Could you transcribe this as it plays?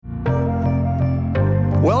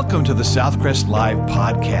Welcome to the Southcrest Live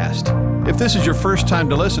podcast. If this is your first time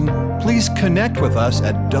to listen, please connect with us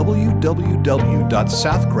at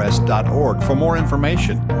www.southcrest.org for more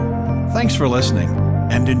information. Thanks for listening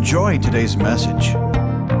and enjoy today's message.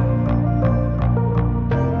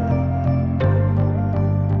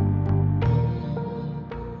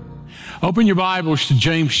 Open your Bibles to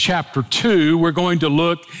James chapter 2. We're going to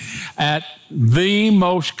look at the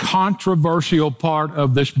most controversial part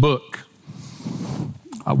of this book.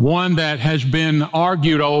 One that has been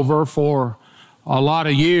argued over for a lot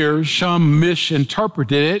of years. Some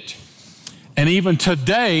misinterpreted it. And even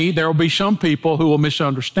today, there will be some people who will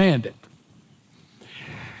misunderstand it.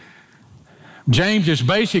 James is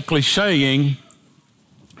basically saying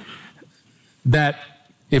that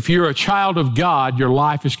if you're a child of God, your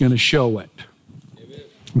life is going to show it. Amen.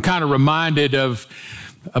 I'm kind of reminded of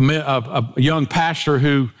a young pastor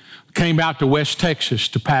who came out to West Texas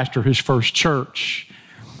to pastor his first church.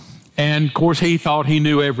 And of course, he thought he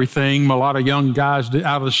knew everything. A lot of young guys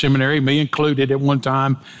out of the seminary, me included at one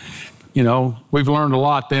time, you know, we've learned a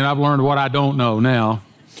lot then. I've learned what I don't know now.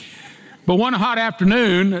 But one hot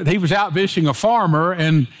afternoon, he was out visiting a farmer,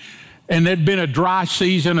 and there'd been a dry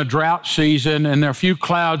season, a drought season, and a few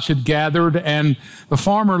clouds had gathered, and the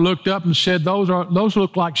farmer looked up and said, those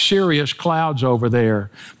look like serious clouds over there,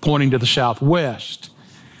 pointing to the southwest.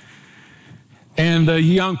 And the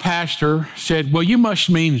young pastor said, well, you must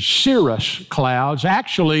mean cirrus clouds.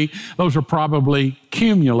 Actually, those are probably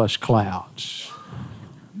cumulus clouds.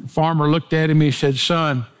 The farmer looked at him and he said,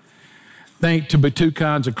 son, there ain't to be two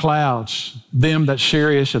kinds of clouds, them that's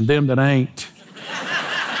serious and them that ain't.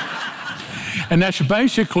 And that's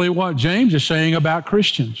basically what James is saying about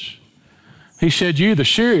Christians. He said, you're either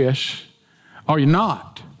serious or you're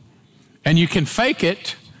not. And you can fake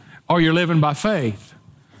it or you're living by faith.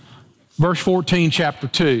 Verse 14, chapter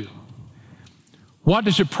 2. What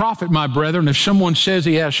does it profit, my brethren, if someone says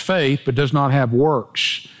he has faith but does not have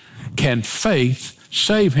works? Can faith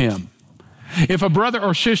save him? If a brother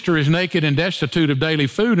or sister is naked and destitute of daily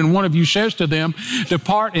food, and one of you says to them,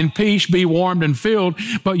 depart in peace, be warmed and filled,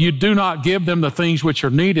 but you do not give them the things which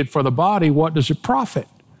are needed for the body, what does it profit?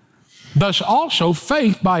 Thus also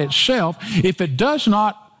faith by itself, if it does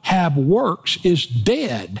not have works, is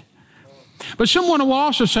dead. But someone will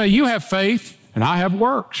also say, you have faith and I have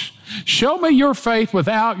works. Show me your faith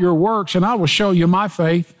without your works, and I will show you my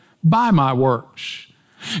faith by my works.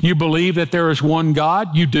 You believe that there is one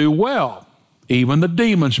God, you do well. Even the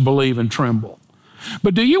demons believe and tremble.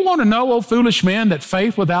 But do you want to know, O foolish men, that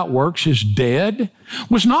faith without works is dead?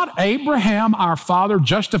 Was not Abraham our father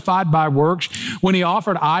justified by works when he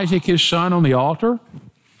offered Isaac his son on the altar?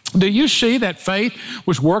 Do you see that faith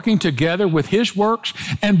was working together with his works,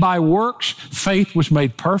 and by works faith was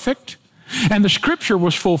made perfect? And the scripture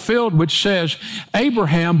was fulfilled which says,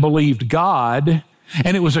 Abraham believed God,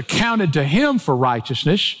 and it was accounted to him for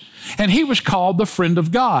righteousness, and he was called the friend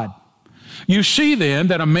of God. You see then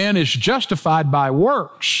that a man is justified by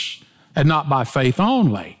works and not by faith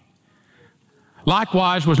only.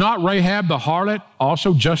 Likewise, was not Rahab the harlot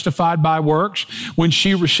also justified by works when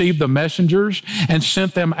she received the messengers and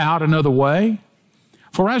sent them out another way?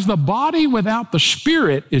 For as the body without the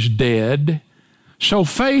spirit is dead, so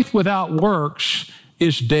faith without works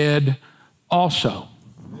is dead also.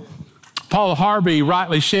 Paul Harvey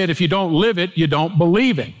rightly said, if you don't live it, you don't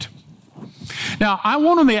believe it. Now, I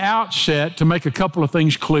want on the outset to make a couple of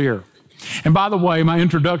things clear. And by the way, my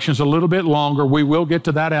introduction is a little bit longer. We will get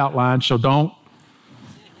to that outline, so don't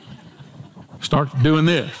start doing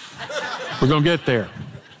this. We're going to get there.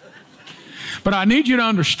 But I need you to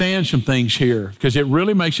understand some things here, because it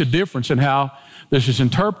really makes a difference in how this is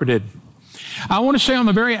interpreted. I want to say on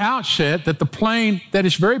the very outset that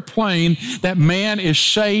it's very plain that man is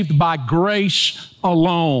saved by grace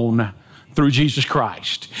alone through Jesus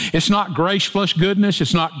Christ. It's not grace plus goodness.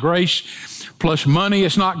 It's not grace plus money.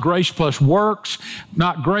 It's not grace plus works,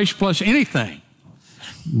 not grace plus anything.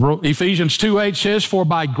 Ephesians 2:8 says, for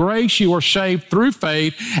by grace you are saved through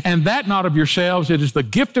faith, and that not of yourselves. It is the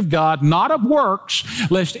gift of God, not of works,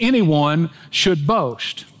 lest anyone should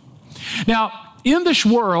boast. Now, in this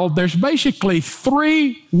world, there's basically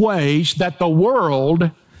three ways that the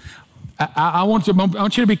world, I want you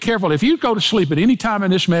to be careful. If you go to sleep at any time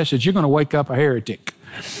in this message, you're going to wake up a heretic.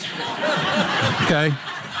 Okay?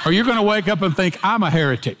 Or you're going to wake up and think, I'm a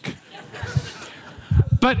heretic.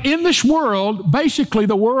 But in this world, basically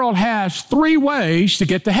the world has three ways to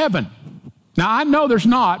get to heaven. Now, I know there's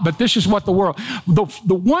not, but this is what the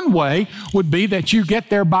one way would be that you get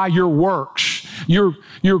there by your works, your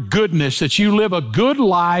goodness, that you live a good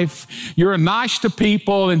life, you're nice to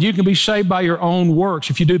people, and you can be saved by your own works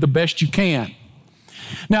if you do the best you can.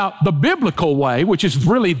 Now, the biblical way, which is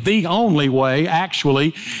really the only way,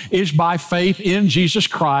 actually, is by faith in Jesus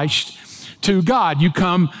Christ to God. You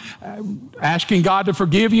come asking God to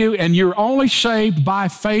forgive you, and you're only saved by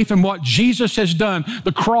faith in what Jesus has done.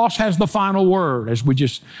 The cross has the final word, as we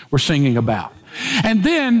just were singing about. And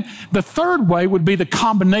then the third way would be the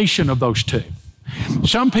combination of those two.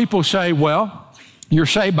 Some people say, well, you're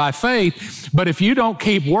saved by faith, but if you don't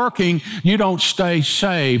keep working, you don't stay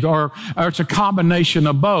saved, or it's a combination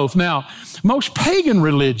of both. Now, most pagan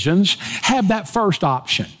religions have that first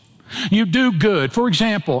option. You do good. For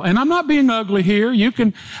example, and I'm not being ugly here. You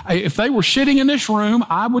can, if they were sitting in this room,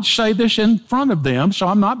 I would say this in front of them, so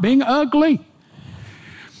I'm not being ugly.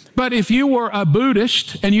 But if you were a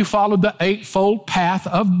Buddhist and you followed the eightfold path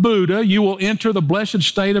of Buddha, you will enter the blessed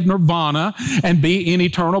state of nirvana and be in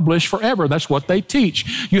eternal bliss forever. That's what they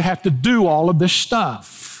teach. You have to do all of this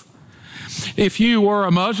stuff. If you were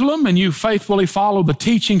a Muslim and you faithfully follow the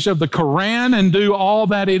teachings of the Quran and do all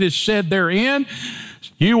that it is said therein,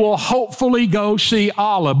 you will hopefully go see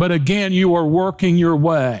Allah. But again, you are working your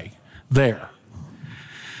way there.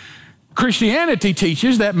 Christianity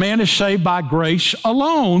teaches that man is saved by grace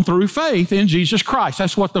alone through faith in Jesus Christ.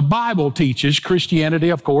 That's what the Bible teaches. Christianity,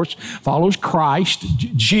 of course, follows Christ,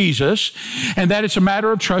 Jesus, and that it's a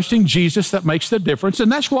matter of trusting Jesus that makes the difference,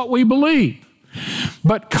 and that's what we believe.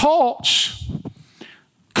 But cults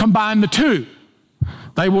combine the two.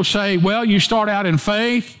 They will say, well, you start out in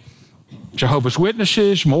faith. Jehovah's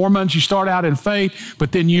Witnesses, Mormons, you start out in faith,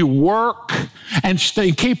 but then you work and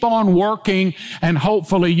keep on working, and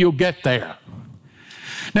hopefully you'll get there.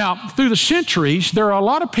 Now, through the centuries, there are a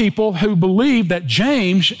lot of people who believe that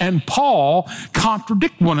James and Paul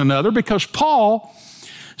contradict one another, because Paul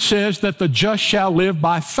says that the just shall live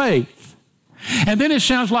by faith. And then it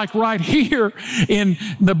sounds like right here in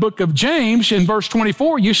the book of James, in verse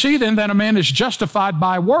 24, you see then that a man is justified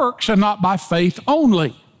by works and not by faith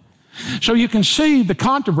only. So you can see the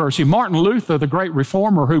controversy. Martin Luther, the great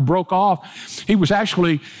reformer who broke off, he was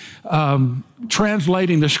actually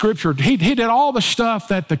translating the scripture. He did all the stuff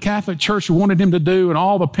that the Catholic Church wanted him to do, and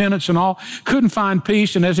all the penance and all, couldn't find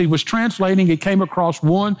peace. And as he was translating, he came across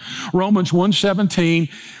Romans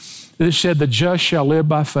 1:17 that said, the just shall live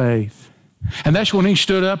by faith. And that's when he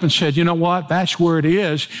stood up and said, you know what, that's where it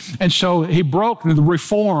is. And so he broke, and the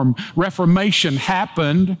Reformation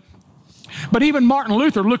happened. But even Martin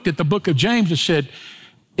Luther looked at the book of James and said,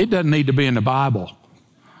 it doesn't need to be in the Bible.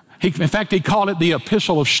 In fact, he called it the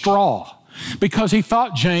epistle of straw, because he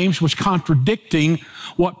thought James was contradicting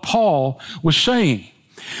what Paul was saying.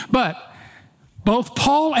 But both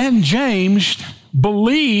Paul and James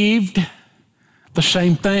believed the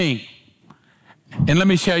same thing. And let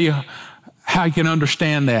me tell you how you can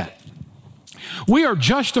understand that. We are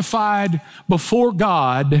justified before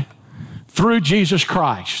God through Jesus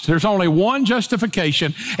Christ. There's only one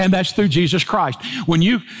justification, and that's through Jesus Christ. When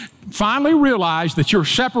you finally realize that you're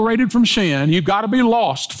separated from sin, you've got to be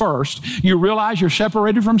lost first. You realize you're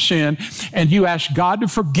separated from sin, and you ask God to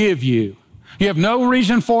forgive you. You have no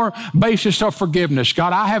reason for basis of forgiveness.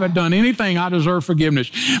 God, I haven't done anything I deserve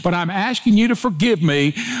forgiveness, but I'm asking you to forgive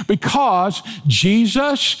me because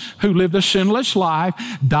Jesus, who lived a sinless life,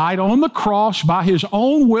 died on the cross by his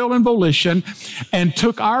own will and volition and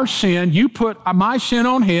took our sin. You put my sin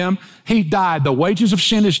on him. He died. The wages of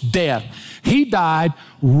sin is death. He died,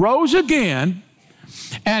 rose again.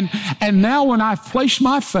 And now when I place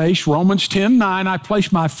my faith, Romans 10:9, I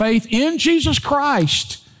place my faith in Jesus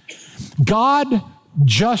Christ, God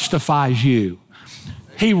justifies you.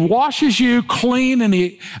 He washes you clean in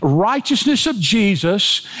the righteousness of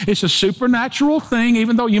Jesus. It's a supernatural thing,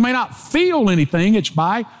 even though you may not feel anything. It's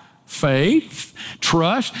by faith,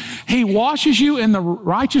 trust. He washes you in the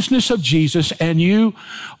righteousness of Jesus, and you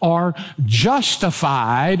are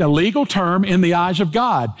justified, a legal term, in the eyes of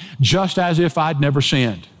God, just as if I'd never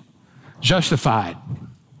sinned. Justified.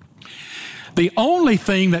 The only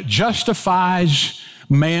thing that justifies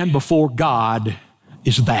man before God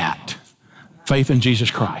is that, faith in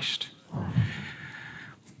Jesus Christ.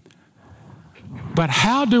 But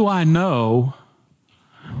how do I know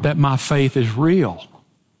that my faith is real?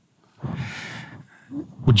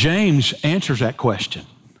 Well, James answers that question.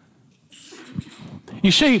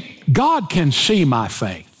 You see, God can see my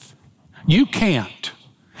faith. You can't.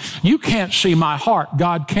 You can't see my heart.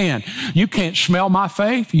 God can. You can't smell my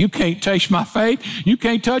faith. You can't taste my faith. You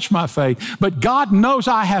can't touch my faith. But God knows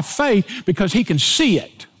I have faith because he can see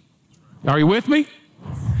it. Are you with me?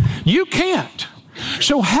 You can't.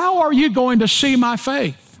 So how are you going to see my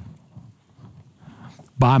faith?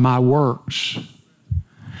 By my works.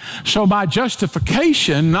 So my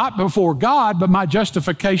justification, not before God, but my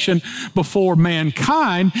justification before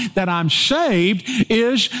mankind, that I'm saved,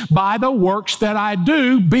 is by the works that I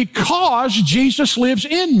do because Jesus lives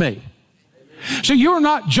in me. So you're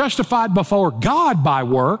not justified before God by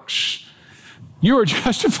works. You are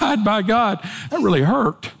justified by God. That really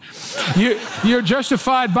hurt. You're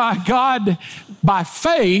justified by God by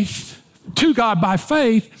faith, to God by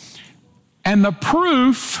faith, and the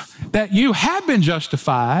proof that you have been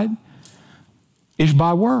justified is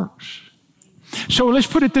by works. So let's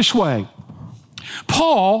put it this way.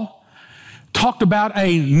 Paul talked about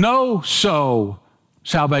a know-so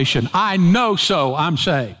salvation. I know so I'm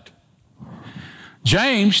saved.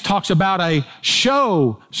 James talks about a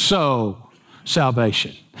show-so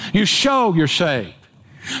salvation. You show you're saved.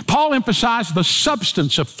 Paul emphasized the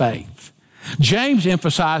substance of faith. James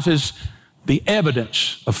emphasizes the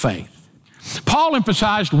evidence of faith. Paul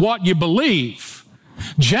emphasized what you believe.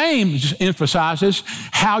 James emphasizes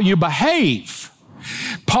how you behave.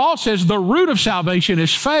 Paul says the root of salvation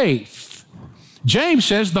is faith. James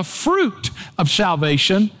says the fruit of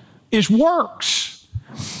salvation is works.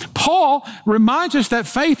 Paul reminds us that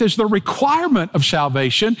faith is the requirement of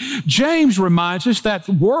salvation. James reminds us that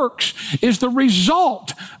works is the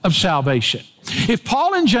result of salvation. If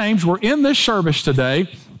Paul and James were in this service today,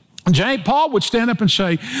 Paul would stand up and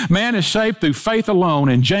say, man is saved through faith alone,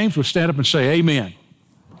 and James would stand up and say, amen.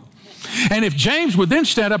 And if James would then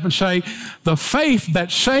stand up and say, the faith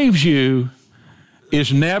that saves you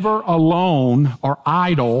is never alone or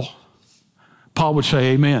idle, Paul would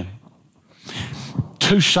say, amen.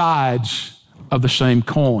 Two sides of the same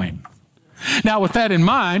coin. Now, with that in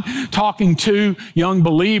mind, talking to young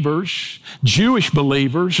believers, Jewish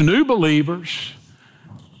believers, new believers,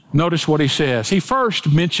 notice what he says. He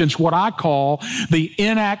first mentions what I call the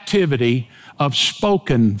inactivity of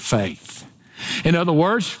spoken faith. In other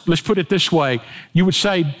words, let's put it this way. You would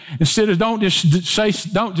say, instead of don't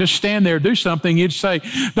just stand there, do something, you'd say,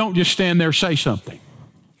 don't just stand there, say something.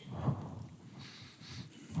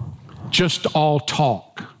 Just all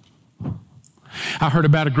talk. I heard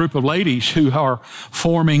about a group of ladies who are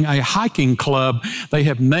forming a hiking club. They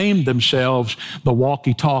have named themselves the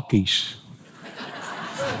Walkie-Talkies.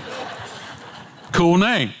 Cool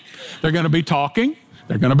name. They're going to be talking.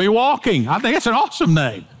 They're going to be walking. I think that's an awesome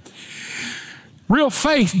name. Real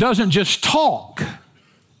faith doesn't just talk.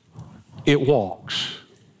 It walks.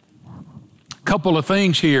 A couple of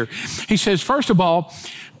things here. He says, first of all,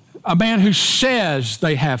 a man who says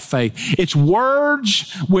they have faith. It's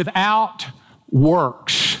words without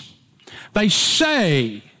works. They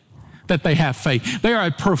say that they have faith. They are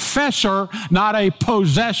a professor, not a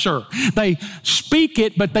possessor. They speak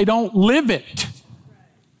it, but they don't live it.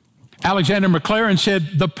 Alexander McLaren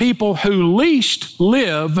said, the people who least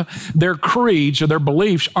live their creeds or their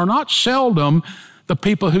beliefs are not seldom the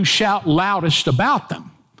people who shout loudest about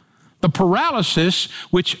them. The paralysis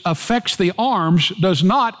which affects the arms does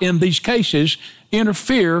not, in these cases,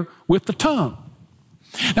 interfere with the tongue.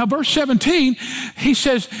 Now, verse 17, he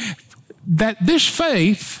says that this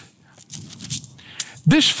faith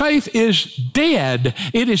is dead.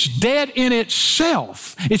 It is dead in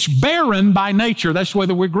itself. It's barren by nature. That's the way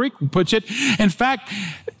the word Greek puts it. In fact,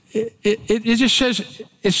 it just says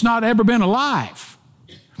it's not ever been alive.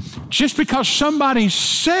 Just because somebody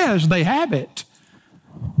says they have it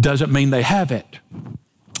doesn't mean they have it.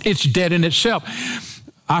 It's dead in itself.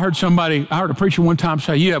 I heard a preacher one time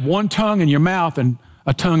say, you have one tongue in your mouth and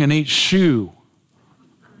a tongue in each shoe.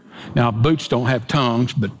 Now, boots don't have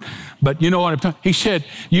tongues, but you know what I'm talking. He said,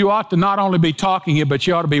 you ought to not only be talking it, but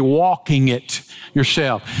you ought to be walking it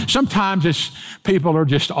yourself. Sometimes people are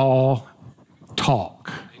just all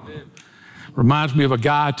talk. Amen. Reminds me of a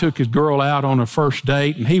guy who took his girl out on a first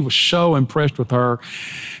date, and he was so impressed with her,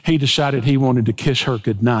 he decided he wanted to kiss her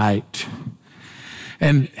goodnight.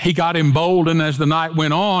 And he got emboldened as the night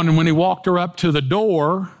went on, and when he walked her up to the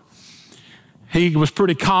door, he was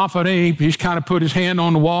pretty confident. He just kind of put his hand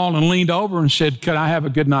on the wall and leaned over and said, "Can I have a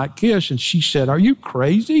goodnight kiss?" And she said, "Are you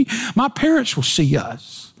crazy? My parents will see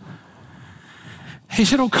us." He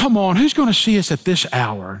said, "Oh, come on. Who's going to see us at this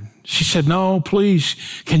hour?" She said, "No, please.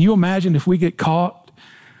 Can you imagine if we get caught?"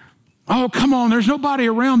 "Oh, come on. There's nobody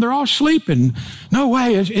around. They're all sleeping. No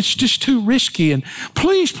way. It's just too risky. And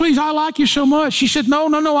please, I like you so much." She said, No,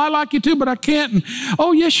 I like you too, but I can't. And,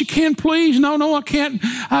 "Oh, yes, you can, please." No, I can't.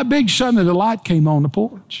 I begged. Suddenly the light came on the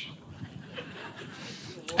porch.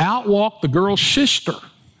 Out walked the girl's sister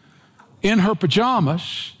in her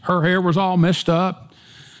pajamas. Her hair was all messed up.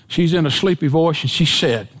 She's in a sleepy voice, and she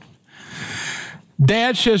said,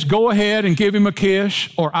 Dad says, go ahead and give him a kiss,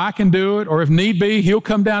 or I can do it, or if need be, he'll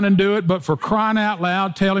come down and do it, but for crying out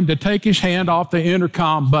loud, tell him to take his hand off the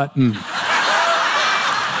intercom button.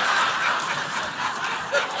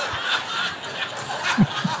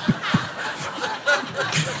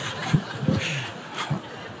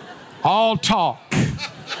 All talk.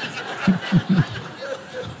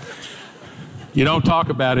 You don't talk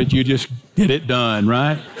about it, you just get it done,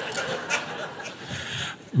 right?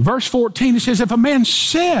 Verse 14, it says, if a man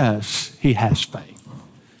says he has faith.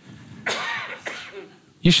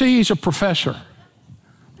 You see, he's a professor,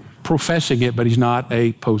 professing it, but he's not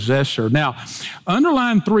a possessor. Now,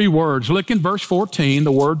 underline 3 words. Look in verse 14,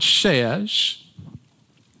 the word says.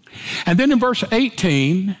 And then in verse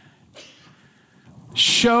 18,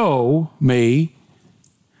 show me.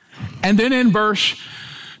 And then in verse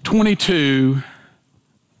 22,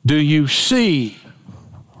 do you see?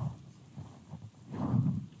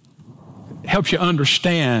 Helps you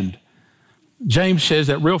understand. James says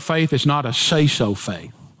that real faith is not a say-so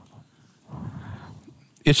faith.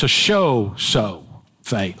 It's a show-so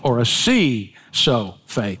faith or a see-so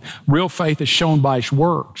faith. Real faith is shown by its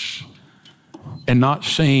works and not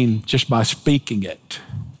seen just by speaking it.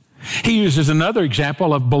 He uses another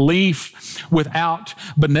example of belief without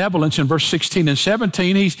benevolence in verse 16 and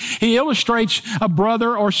 17. He illustrates a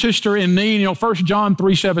brother or sister in need. 1 John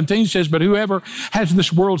 3:17 says, but whoever has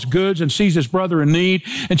this world's goods and sees his brother in need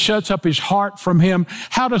and shuts up his heart from him,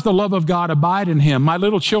 how does the love of God abide in him? My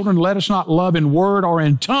little children, let us not love in word or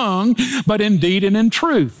in tongue, but in deed and in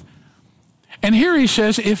truth. And here he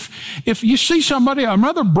says, if you see somebody,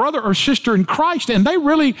 another brother or sister in Christ, and they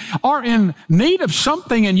really are in need of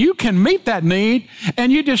something, and you can meet that need,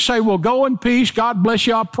 and you just say, well, go in peace, God bless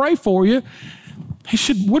you, I'll pray for you. He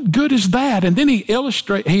said, what good is that? And then he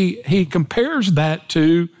compares that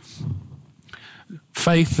to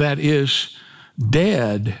faith that is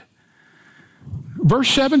dead.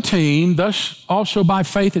 Verse 17, thus also by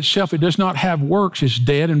faith itself, it does not have works, is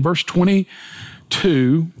dead. In verse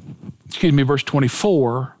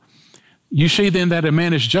 24, you see then that a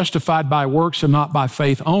man is justified by works and not by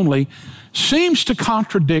faith only, seems to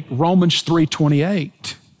contradict Romans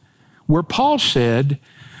 3:28, where Paul said,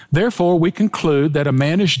 therefore we conclude that a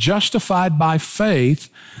man is justified by faith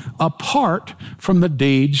apart from the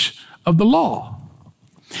deeds of the law.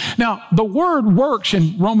 Now, the word works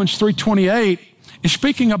in Romans 3:28 is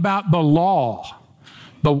speaking about the law.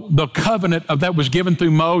 The covenant that was given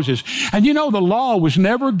through Moses. And the law was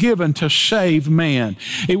never given to save man.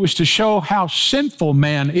 It was to show how sinful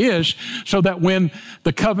man is so that when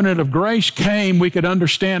the covenant of grace came, we could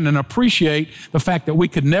understand and appreciate the fact that we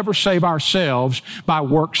could never save ourselves by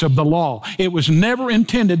works of the law. It was never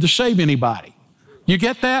intended to save anybody. You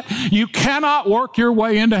get that? You cannot work your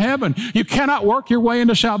way into heaven. You cannot work your way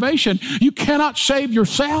into salvation. You cannot save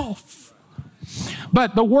yourself.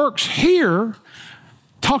 But the works here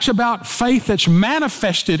talks about faith that's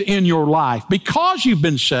manifested in your life. Because you've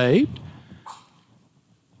been saved,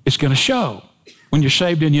 it's going to show. When you're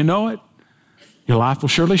saved and you know it, your life will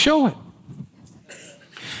surely show it.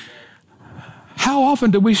 How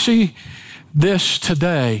often do we see this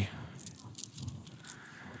today?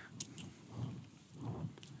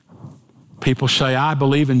 People say, I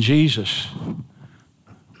believe in Jesus,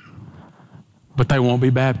 but they won't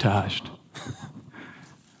be baptized.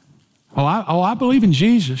 I believe in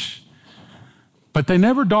Jesus, but they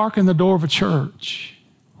never darken the door of a church.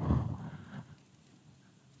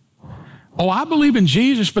 I believe in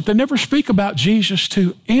Jesus, but they never speak about Jesus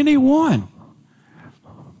to anyone.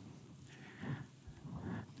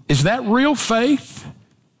 Is that real faith?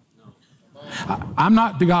 I'm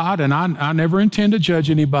not God, and I never intend to judge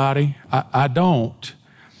anybody. I don't.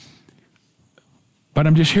 But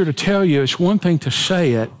I'm just here to tell you, it's one thing to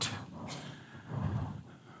say it.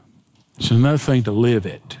 It's another thing to live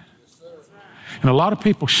it. And a lot of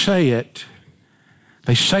people say it.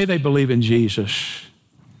 They say they believe in Jesus,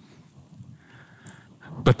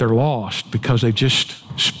 but they're lost because they just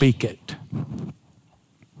speak it.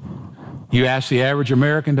 You ask the average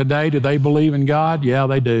American today, do they believe in God? Yeah,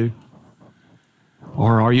 they do.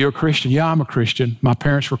 Or are you a Christian? Yeah, I'm a Christian. My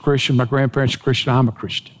parents were Christian. My grandparents were Christian. I'm a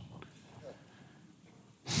Christian.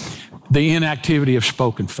 The inactivity of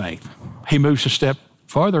spoken faith. He moves a step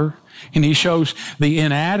further, and he shows the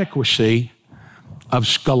inadequacy of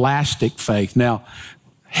scholastic faith. Now,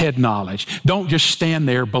 head knowledge. Don't just stand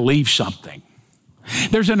there, believe something.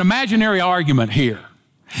 There's an imaginary argument here.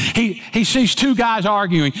 He sees two guys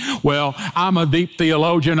arguing. Well, I'm a deep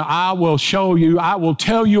theologian. I will show you, I will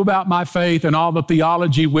tell you about my faith and all the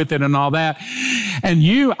theology with it and all that. And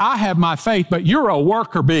I have my faith, but you're a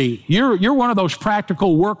worker bee. You're one of those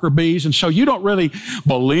practical worker bees, and so you don't really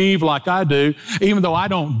believe like I do, even though I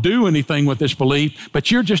don't do anything with this belief,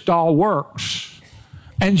 but you're just all works.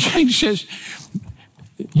 And James says,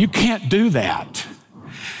 you can't do that.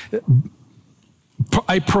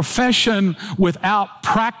 A profession without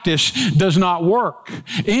practice does not work.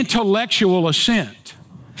 Intellectual assent.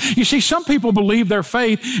 You see, some people believe their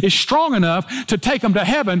faith is strong enough to take them to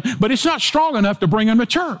heaven, but it's not strong enough to bring them to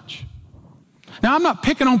church. Now, I'm not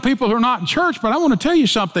picking on people who are not in church, but I want to tell you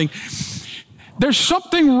something. There's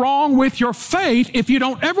something wrong with your faith if you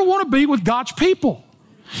don't ever want to be with God's people.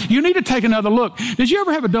 You need to take another look. Did you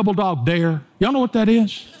ever have a double dog dare? Y'all know what that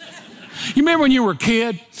is? You remember when you were a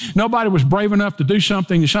kid, nobody was brave enough to do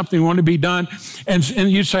something wanted to be done,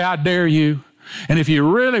 and you'd say, I dare you. And if you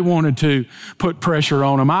really wanted to put pressure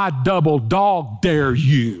on them, I double dog dare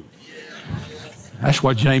you. That's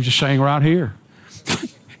what James is saying right here.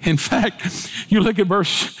 In fact, you look at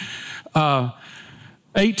verse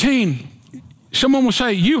 18. Someone will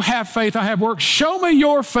say, you have faith, I have works. Show me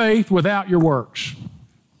your faith without your works,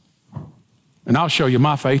 and I'll show you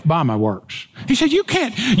my faith by my works. He said, you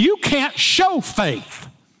can't show faith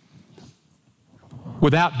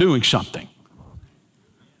without doing something.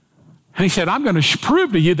 And he said, I'm going to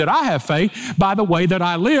prove to you that I have faith by the way that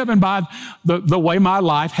I live and by the way my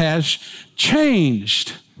life has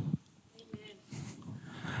changed.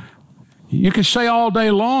 You can say all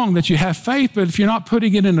day long that you have faith, but if you're not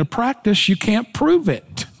putting it into practice, you can't prove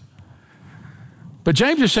it. But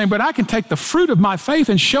James is saying, but I can take the fruit of my faith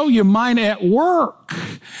and show you mine at work.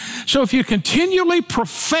 So if you continually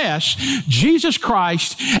profess Jesus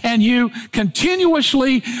Christ and you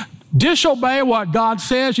continuously disobey what God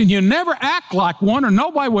says and you never act like one, or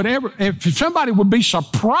nobody would ever, if somebody would be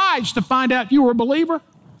surprised to find out you were a believer,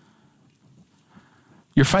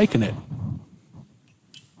 you're faking it.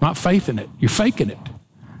 Not faith in it, you're faking it.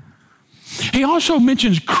 He also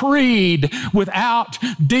mentions creed without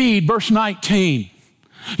deed, verse 19.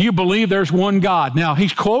 You believe there's one God. Now,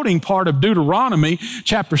 he's quoting part of Deuteronomy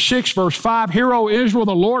chapter 6, verse 5. Hear, O Israel,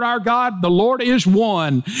 the Lord our God, the Lord is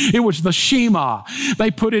one. It was the Shema.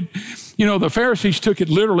 They put it, the Pharisees took it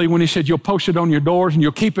literally when he said, you'll post it on your doors and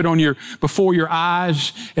you'll keep it before your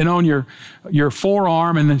eyes and on your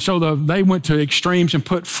forearm. And then so they went to extremes and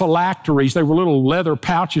put phylacteries. They were little leather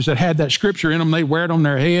pouches that had that scripture in them. They wear it on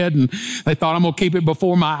their head, and they thought, I'm going to keep it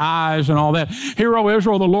before my eyes and all that. Hear, O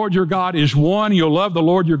Israel, the Lord your God is one. You'll love the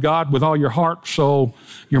Lord your God with all your heart, soul,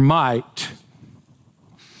 your might.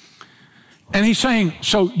 And he's saying,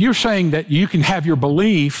 so you're saying that you can have your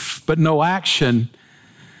belief, but no action.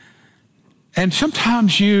 And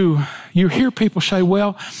sometimes you hear people say,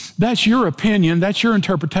 well, that's your opinion, that's your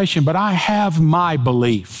interpretation, but I have my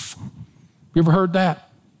belief. You ever heard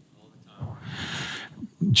that?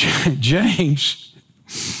 James,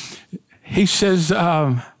 he says,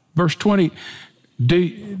 verse 20,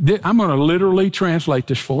 I'm going to literally translate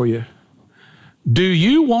this for you. Do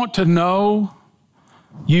you want to know,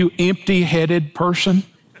 you empty-headed person?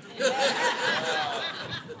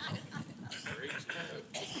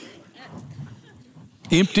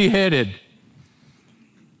 Empty-headed.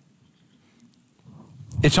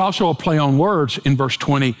 It's also a play on words in verse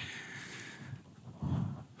 20.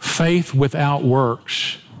 Faith without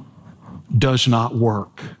works does not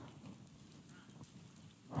work.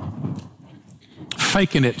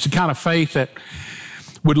 Faking it. It's the kind of faith that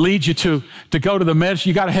would lead you to go to the medicine.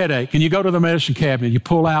 You got a headache, and you go to the medicine cabinet. You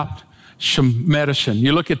pull out some medicine.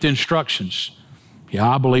 You look at the instructions. Yeah,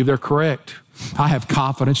 I believe they're correct. I have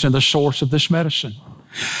confidence in the source of this medicine.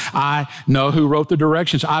 I know who wrote the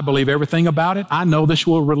directions. I believe everything about it. I know this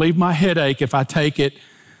will relieve my headache if I take it.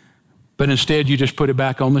 But instead, you just put it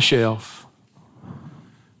back on the shelf.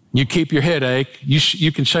 You keep your headache.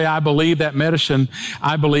 You can say, I believe that medicine.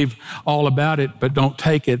 I believe all about it, but don't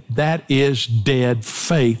take it. That is dead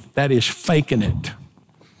faith. That is faking it.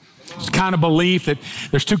 It's the kind of belief that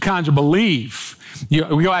there's two kinds of belief.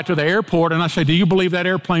 We go out to the airport and I say, do you believe that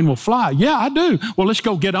airplane will fly? Yeah, I do. Well, let's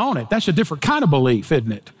go get on it. That's a different kind of belief,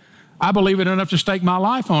 isn't it? I believe it enough to stake my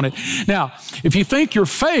life on it. Now, if you think your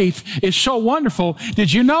faith is so wonderful,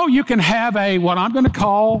 did you know you can have what I'm going to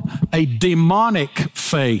call a demonic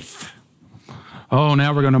faith? Oh,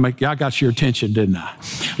 now we're going to I got your attention, didn't I?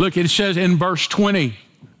 Look, it says in verse 19,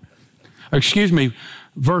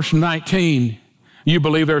 you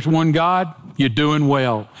believe there's one God, you're doing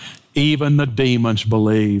well. Even the demons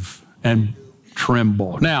believe and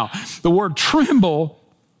tremble. Now, the word tremble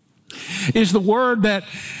is the word that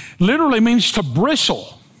literally means to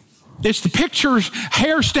bristle. It's the picture's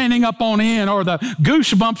hair standing up on end or the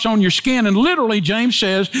goosebumps on your skin. And literally, James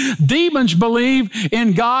says, demons believe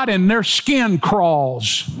in God and their skin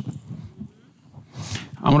crawls.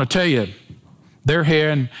 I want to tell you, their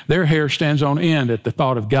hair stands on end at the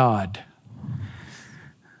thought of God.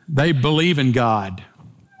 They believe in God.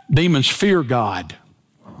 Demons fear God.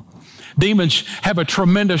 Demons have a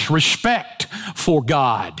tremendous respect for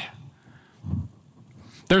God.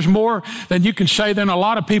 There's more than you can say than a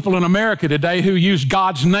lot of people in America today who use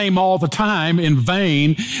God's name all the time in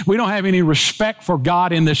vain. We don't have any respect for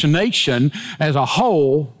God in this nation as a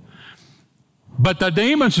whole, but the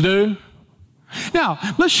demons do. Now,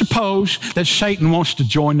 let's suppose that Satan wants to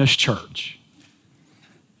join this church.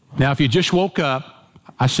 Now, if you just woke up,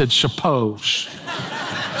 I said suppose.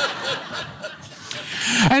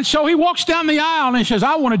 And so he walks down the aisle and he says,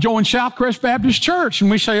 I want to join Southcrest Baptist Church.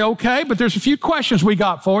 And we say, okay, but there's a few questions we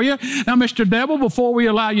got for you. Now, Mr. Devil, before we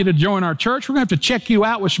allow you to join our church, we're going to have to check you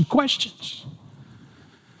out with some questions.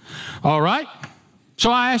 All right?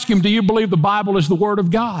 So I ask him, do you believe the Bible is the Word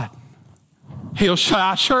of God? He'll say,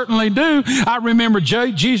 I certainly do. I remember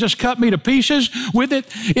Jesus cut me to pieces with it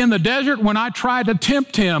in the desert when I tried to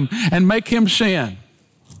tempt him and make him sin.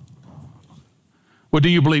 Well, do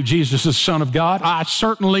you believe Jesus is the Son of God? I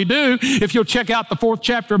certainly do. If you'll check out the 4th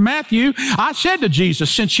chapter of Matthew, I said to Jesus,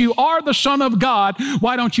 since you are the Son of God,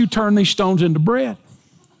 why don't you turn these stones into bread?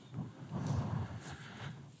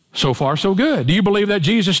 So far, so good. Do you believe that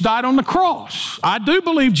Jesus died on the cross? I do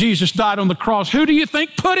believe Jesus died on the cross. Who do you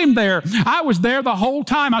think put him there? I was there the whole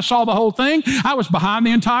time. I saw the whole thing. I was behind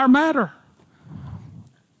the entire matter.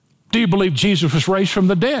 Do you believe Jesus was raised from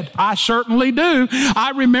the dead? I certainly do.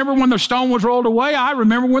 I remember when the stone was rolled away. I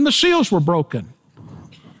remember when the seals were broken.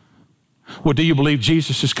 Well, do you believe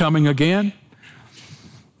Jesus is coming again?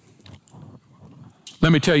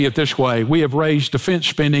 Let me tell you it this way. We have raised defense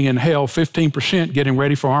spending in hell 15% getting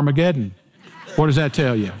ready for Armageddon. What does that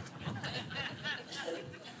tell you?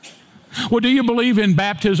 Well, do you believe in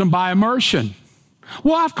baptism by immersion?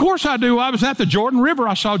 Well, of course I do. I was at the Jordan River.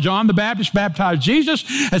 I saw John the Baptist baptize Jesus.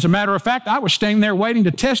 As a matter of fact, I was standing there waiting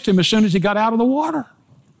to test him as soon as he got out of the water.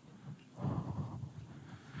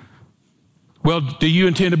 Well, do you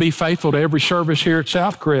intend to be faithful to every service here at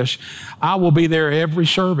Southcrest? I will be there every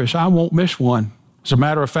service. I won't miss one. As a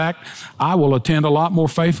matter of fact, I will attend a lot more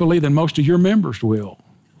faithfully than most of your members will.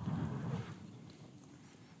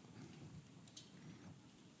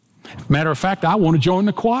 Matter of fact, I want to join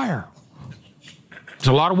the choir. There's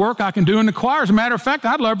a lot of work I can do in the choir. As a matter of fact,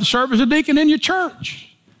 I'd love to serve as a deacon in your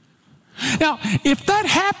church. Now, if that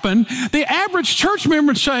happened, the average church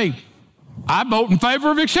member would say, I vote in favor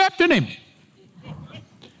of accepting him.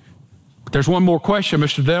 But there's one more question,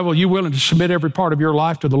 Mr. Devil. Are you willing to submit every part of your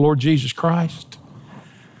life to the Lord Jesus Christ?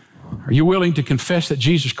 Are you willing to confess that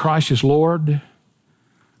Jesus Christ is Lord?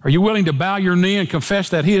 Are you willing to bow your knee and confess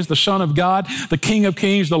that he is the Son of God, the King of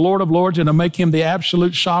Kings, the Lord of Lords, and to make him the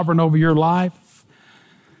absolute sovereign over your life?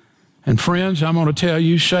 And friends, I'm going to tell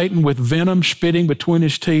you, Satan with venom spitting between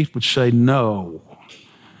his teeth would say, no,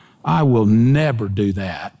 I will never do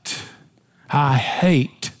that. I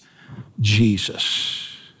hate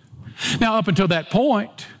Jesus. Now, up until that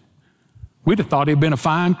point, we'd have thought he'd been a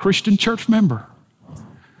fine Christian church member.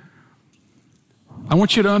 I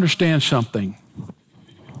want you to understand something.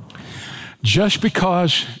 Just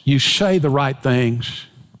because you say the right things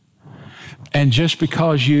and just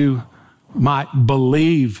because you might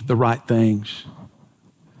believe the right things,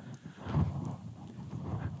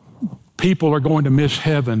 people are going to miss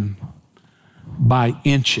heaven by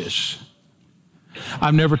inches.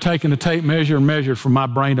 I've never taken a tape measure and measured from my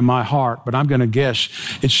brain to my heart, but I'm going to guess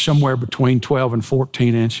it's somewhere between 12 and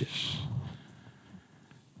 14 inches.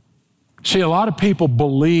 See, a lot of people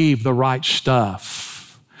believe the right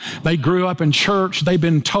stuff. They grew up in church. They've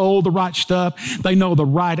been told the right stuff. They know the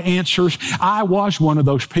right answers. I was one of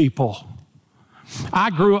those people. I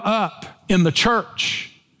grew up in the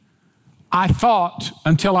church. I thought,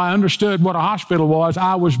 until I understood what a hospital was,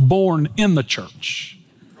 I was born in the church.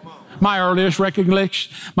 My earliest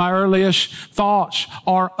recollection, my earliest thoughts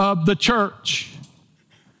are of the church.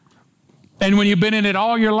 And when you've been in it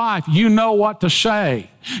all your life, you know what to say.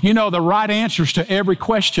 You know the right answers to every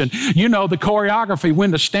question. You know the choreography,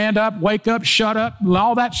 when to stand up, wake up, shut up, and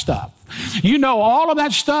all that stuff. You know all of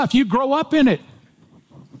that stuff. You grow up in it.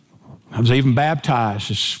 I was even baptized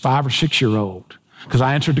as a 5 or 6 year old because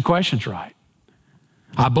I answered the questions right.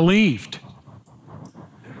 I believed.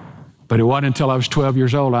 But it wasn't until I was 12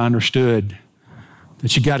 years old I understood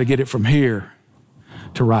that you got to get it from here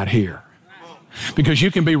to right here. Because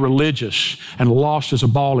you can be religious and lost as a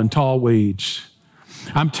ball in tall weeds.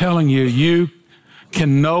 I'm telling you, you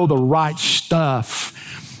can know the right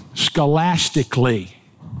stuff scholastically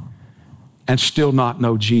and still not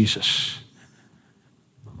know Jesus.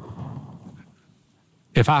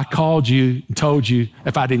 If I called you and told you,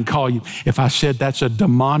 if I didn't call you, if I said that's a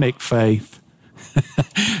demonic faith,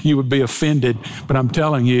 you would be offended. But I'm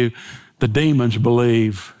telling you, the demons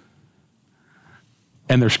believe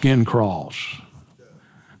and their skin crawls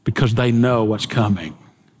because they know what's coming.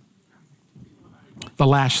 The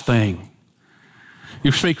last thing.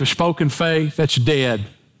 You speak of spoken faith, that's dead.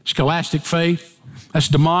 Scholastic faith, that's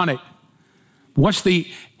demonic. What's the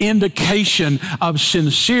indication of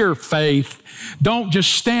sincere faith? Don't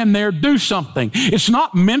just stand there, do something. It's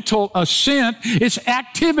not mental assent, it's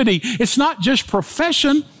activity. It's not just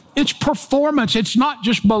profession, it's performance. It's not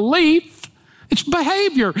just belief, it's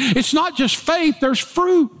behavior. It's not just faith, there's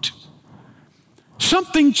fruit.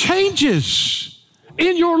 Something changes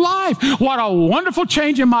in your life. What a wonderful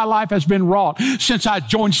change in my life has been wrought since I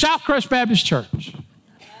joined Southcrest Baptist Church.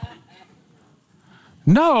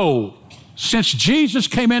 No, since Jesus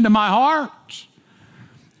came into my heart.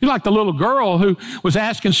 You're like the little girl who was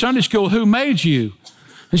asking Sunday school, who made you?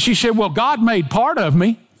 And she said, well, God made part of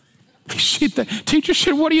me. The teacher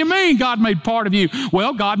said, what do you mean God made part of you?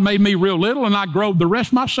 Well, God made me real little and I growed the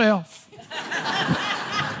rest myself.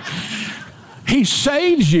 He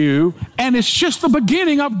saves you, and it's just the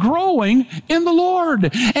beginning of growing in the Lord.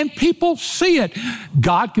 And people see it.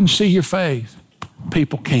 God can see your faith.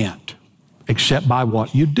 People can't, except by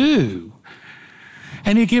what you do.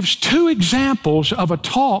 And he gives two examples of a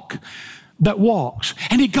talk that walks.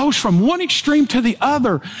 And he goes from one extreme to the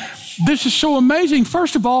other. This is so amazing.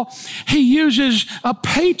 First of all, he uses a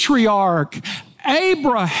patriarch,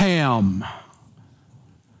 Abraham.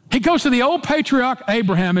 He goes to the old patriarch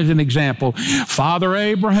Abraham as an example. Father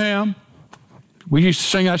Abraham. We used to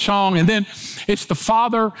sing that song. And then it's the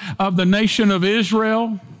father of the nation of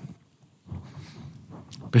Israel.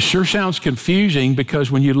 It sure sounds confusing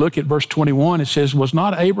because when you look at verse 21, it says, was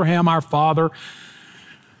not Abraham our father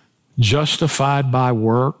justified by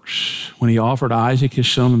works when he offered Isaac his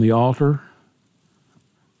son on the altar?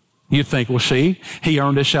 You'd think, well, see, he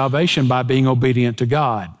earned his salvation by being obedient to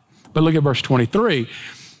God. But look at verse 23.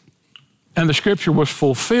 And the scripture was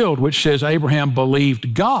fulfilled, which says Abraham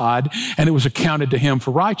believed God, and it was accounted to him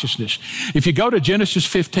for righteousness. If you go to Genesis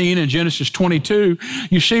 15 and Genesis 22,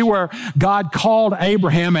 you see where God called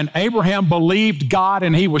Abraham, and Abraham believed God,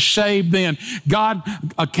 and he was saved then. God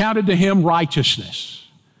accounted to him righteousness.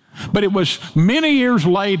 But it was many years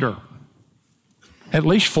later, at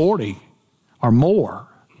least 40 or more,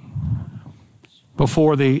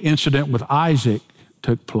 before the incident with Isaac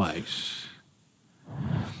took place.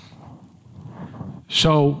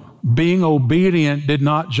 So being obedient did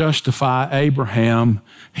not justify Abraham.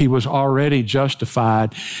 He was already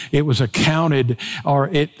justified. It was accounted,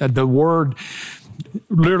 the word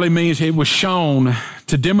literally means it was shown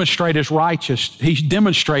to demonstrate his righteousness. He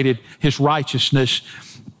demonstrated his righteousness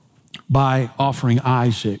by offering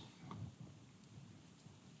Isaac.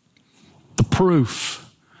 The proof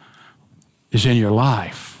is in your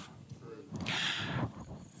life.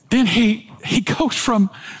 Then he goes from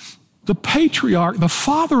the patriarch, the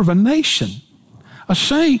father of a nation, a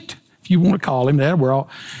saint, if you want to call him that,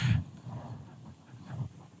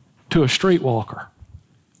 to a streetwalker,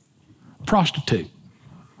 prostitute,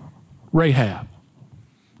 Rahab.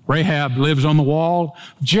 Rahab lives on the wall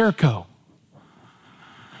of Jericho.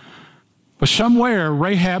 But somewhere,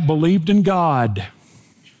 Rahab believed in God.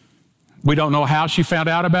 We don't know how she found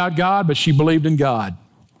out about God, but she believed in God.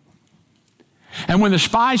 And when the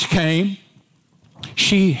spies came,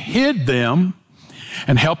 she hid them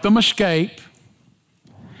and helped them escape.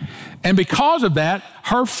 And because of that,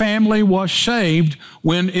 her family was saved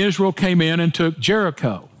when Israel came in and took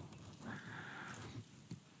Jericho.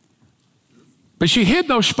 But she hid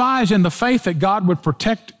those spies in the faith that God would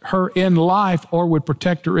protect her in life or would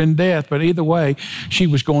protect her in death. But either way, she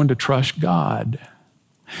was going to trust God.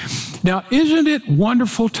 Now, isn't it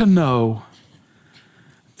wonderful to know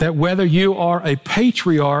that whether you are a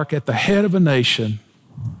patriarch at the head of a nation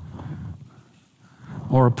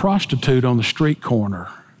or a prostitute on the street corner,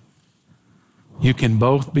 you can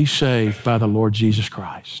both be saved by the Lord Jesus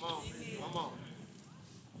Christ.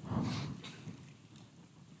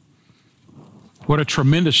 What a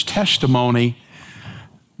tremendous testimony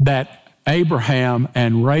that Abraham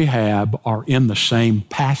and Rahab are in the same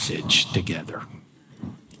passage together.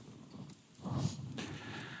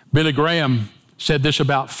 Billy Graham said this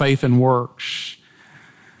about faith and works.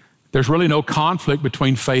 There's really no conflict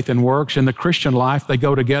between faith and works. In the Christian life, they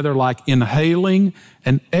go together like inhaling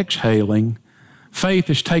and exhaling. Faith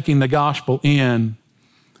is taking the gospel in.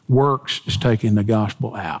 Works is taking the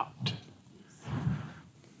gospel out.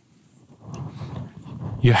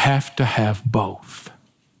 You have to have both.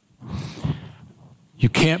 You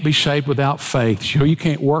can't be saved without faith. Sure, you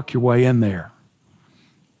can't work your way in there.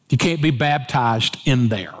 You can't be baptized in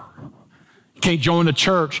there. You can't join the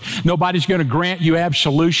church. Nobody's going to grant you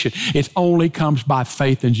absolution. It only comes by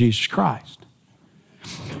faith in Jesus Christ.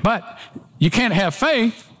 But you can't have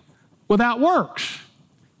faith without works.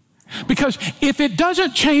 Because if it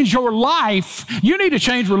doesn't change your life, you need to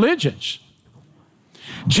change religions.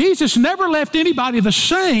 Jesus never left anybody the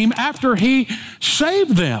same after he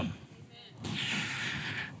saved them.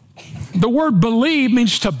 The word believe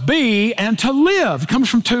means to be and to live. It comes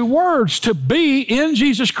from two words, to be in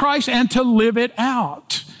Jesus Christ and to live it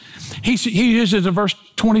out. He uses in verse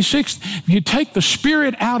 26, if you take the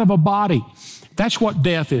spirit out of a body, that's what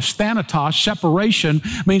death is. Thanatos, separation,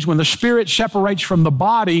 means when the spirit separates from the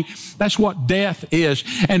body, that's what death is.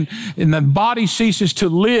 And the body ceases to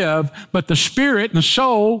live, but the spirit and the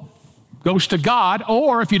soul goes to God.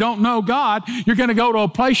 Or if you don't know God, you're going to go to a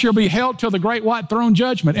place you'll be held till the great white throne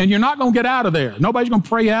judgment. And you're not going to get out of there. Nobody's going to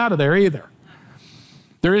pray you out of there either.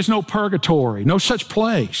 There is no purgatory, no such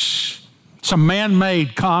place. It's a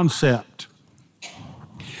man-made concept.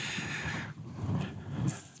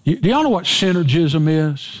 Do y'all know what synergism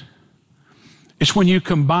is? It's when you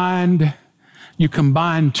combine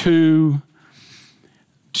two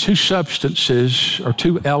substances or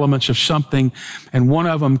two elements of something, and one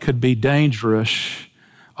of them could be dangerous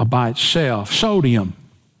by itself. Sodium.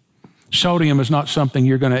 Sodium is not something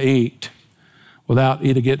you're going to eat without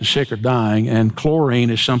either getting sick or dying, and chlorine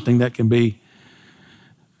is something that can be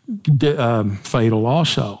fatal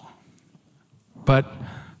also. But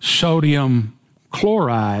sodium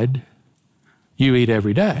chloride, you eat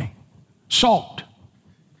every day. Salt.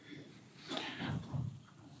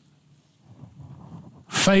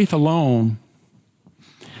 Faith alone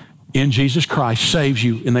in Jesus Christ saves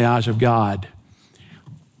you in the eyes of God,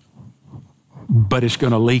 but it's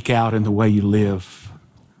going to leak out in the way you live.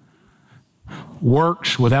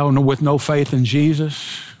 Works with no faith in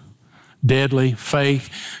Jesus, deadly. Faith,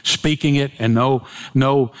 speaking it and no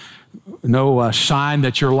sign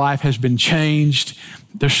that your life has been changed,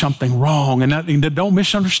 there's something wrong. And don't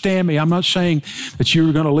misunderstand me. I'm not saying that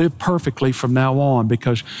you're going to live perfectly from now on,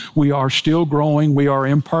 because we are still growing. We are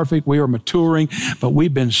imperfect. We are maturing, but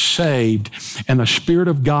we've been saved. And the Spirit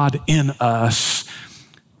of God in us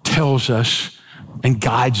tells us and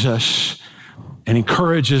guides us and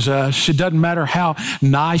encourages us. It doesn't matter how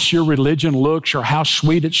nice your religion looks or how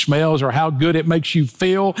sweet it smells or how good it makes you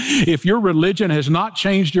feel. If your religion has not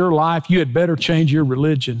changed your life, you had better change your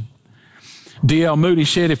religion. D.L. Moody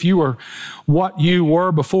said, if you were what you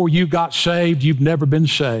were before you got saved, you've never been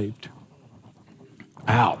saved.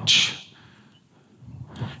 Ouch.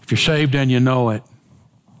 If you're saved and you know it,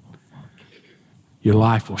 your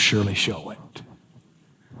life will surely show it.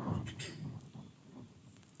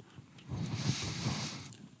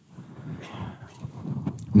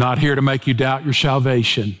 Not here to make you doubt your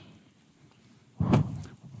salvation,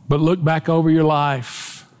 but look back over your life.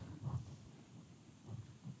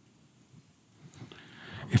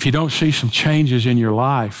 If you don't see some changes in your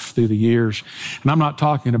life through the years, and I'm not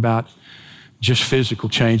talking about just physical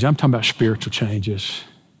change, I'm talking about spiritual changes.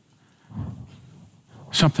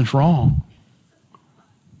 Something's wrong.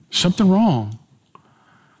 Something wrong.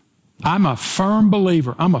 I'm a firm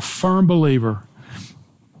believer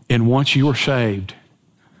in once you are saved,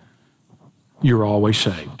 you're always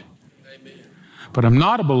saved. Amen. But I'm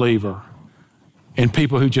not a believer in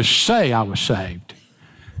people who just say I was saved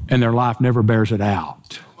and their life never bears it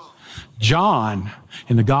out. John,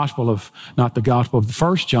 in the gospel of, not the gospel of the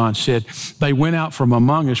first John, said they went out from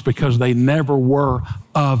among us because they never were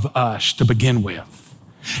of us to begin with.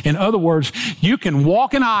 In other words, you can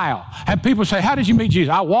walk an aisle. Have people say, how did you meet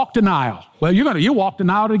Jesus? I walked an aisle. Well, you walked an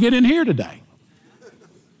aisle to get in here today.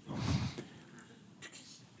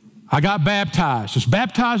 I got baptized. I was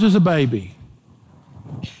baptized as a baby.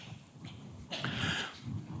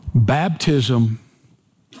 Baptism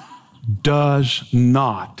does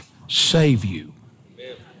not save you.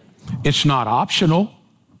 Amen. It's not optional.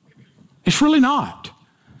 It's really not.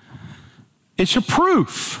 It's a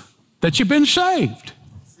proof that you've been saved.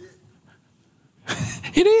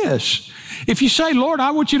 It is. If you say, Lord,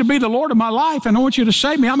 I want you to be the Lord of my life and I want you to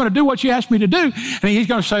save me, I'm going to do what you asked me to do. And he's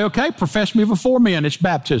going to say, okay, profess me before men. It's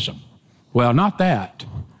baptism. Well, not that.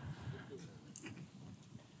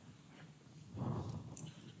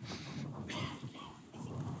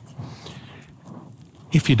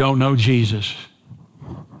 If you don't know Jesus,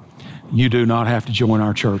 you do not have to join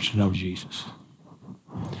our church to know Jesus.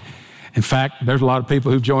 In fact, there's a lot of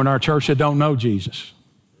people who've joined our church that don't know Jesus.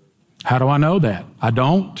 How do I know that? I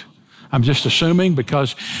don't. I'm just assuming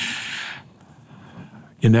because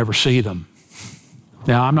you never see them.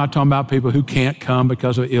 Now, I'm not talking about people who can't come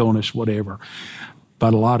because of illness, whatever,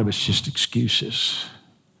 but a lot of it's just excuses,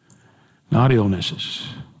 not illnesses.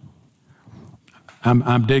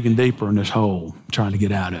 I'm digging deeper in this hole, trying to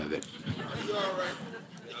get out of it.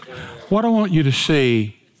 What I want you to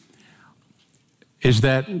see is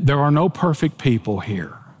that there are no perfect people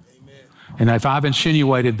here. And if I've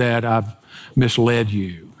insinuated that, I've misled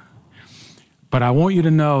you. But I want you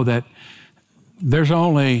to know that there's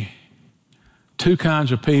only two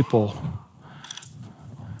kinds of people: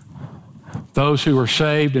 those who are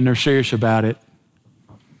saved and they're serious about it,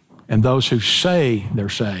 and those who say they're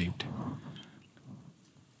saved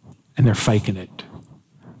and they're faking it.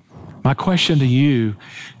 My question to you,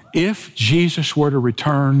 if Jesus were to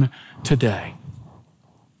return today,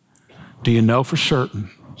 do you know for certain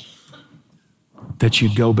that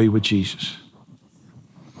you'd go be with Jesus?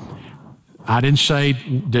 I didn't say,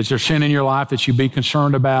 is there sin in your life that you'd be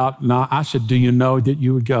concerned about? No, I said, do you know that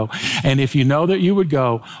you would go? And if you know that you would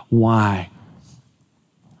go, why?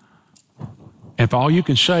 If all you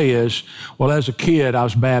can say is, well, as a kid, I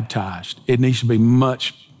was baptized, it needs to be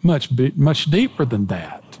much deeper than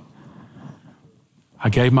that. I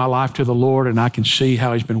gave my life to the Lord, and I can see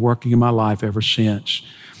how He's been working in my life ever since.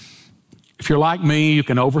 If you're like me, you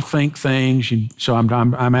can overthink things. So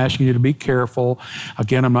I'm asking you to be careful.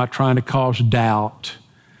 Again, I'm not trying to cause doubt.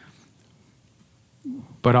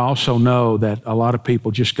 But I also know that a lot of people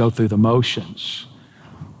just go through the motions.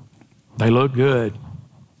 They look good.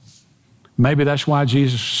 Maybe that's why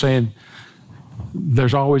Jesus is saying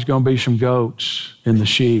there's always going to be some goats in the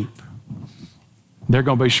sheep. They're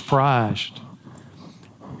going to be surprised.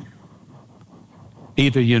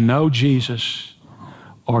 Either you know Jesus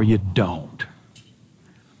or you don't.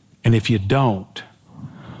 And if you don't,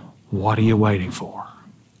 what are you waiting for?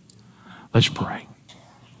 Let's pray.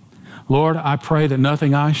 Lord, I pray that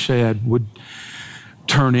nothing I said would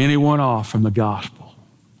turn anyone off from the gospel,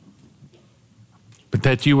 but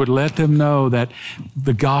that you would let them know that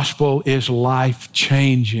the gospel is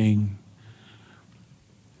life-changing,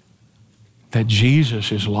 that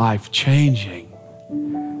Jesus is life-changing.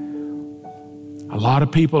 A lot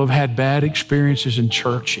of people have had bad experiences in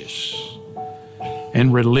churches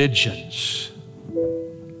and religions,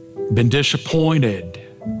 been disappointed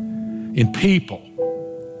in people.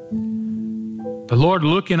 But Lord,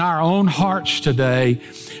 look in our own hearts today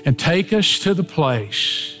and take us to the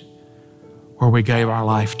place where we gave our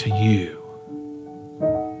life to you.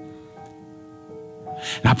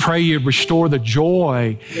 And I pray you'd restore the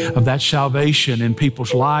joy of that salvation in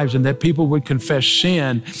people's lives, and that people would confess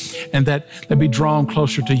sin and that they'd be drawn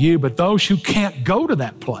closer to you. But those who can't go to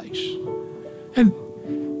that place, and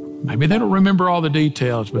maybe they don't remember all the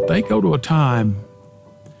details, but they go to a time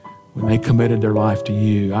when they committed their life to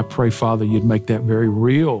you. I pray, Father, you'd make that very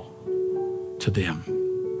real to them.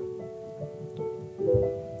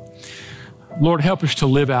 Lord, help us to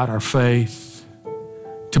live out our faith,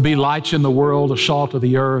 to be lights in the world, a salt of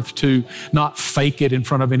the earth, to not fake it in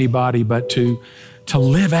front of anybody, but to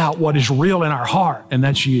live out what is real in our heart, and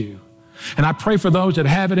that's you. And I pray for those that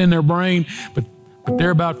have it in their brain, but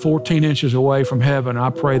they're about 14 inches away from heaven. I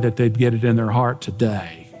pray that they'd get it in their heart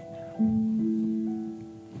today.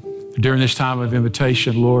 During this time of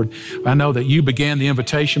invitation, Lord, I know that you began the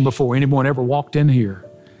invitation before anyone ever walked in here.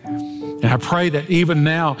 And I pray that even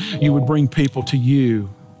now you would bring people to you.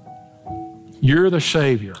 You're the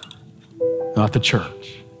Savior, not the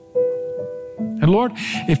church. And Lord,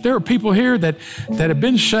 if there are people here that have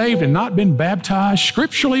been saved and not been baptized,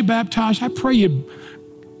 scripturally baptized, I pray you'd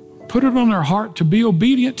put it on their heart to be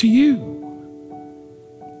obedient to you.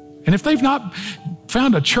 And if they've not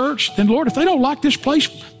found a church, then Lord, if they don't like this place,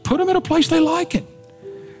 put them in a place they like it.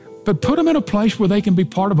 But put them in a place where they can be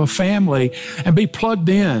part of a family and be plugged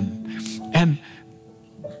in and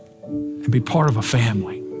be part of a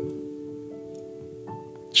family.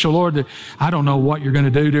 So Lord, I don't know what you're going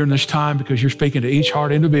to do during this time because you're speaking to each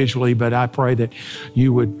heart individually, but I pray that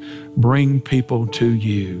you would bring people to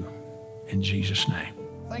you in Jesus' name.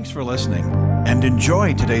 Thanks for listening and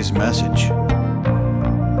enjoy today's message.